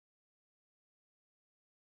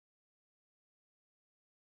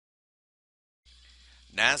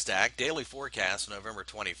NASDAQ daily forecast November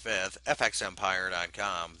 25th,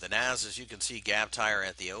 fxempire.com. The NAS, as you can see, gapped higher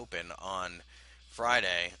at the open on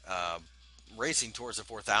Friday, racing towards the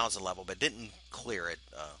 4,000 level, but didn't clear it.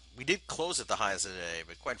 We did close at the highs of the day,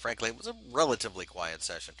 but quite frankly, it was a relatively quiet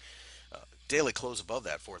session. Daily close above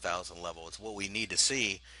that 4,000 level is what we need to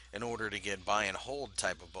see in order to get buy and hold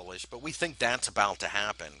type of bullish, but we think that's about to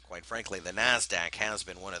happen. Quite frankly, the NASDAQ has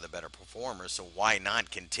been one of the better performers, so why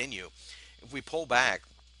not continue? If we pull back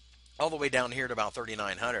all the way down here to about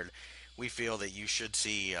 3,900, we feel that you should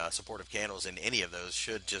see supportive candles in any of those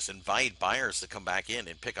should just invite buyers to come back in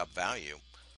and pick up value.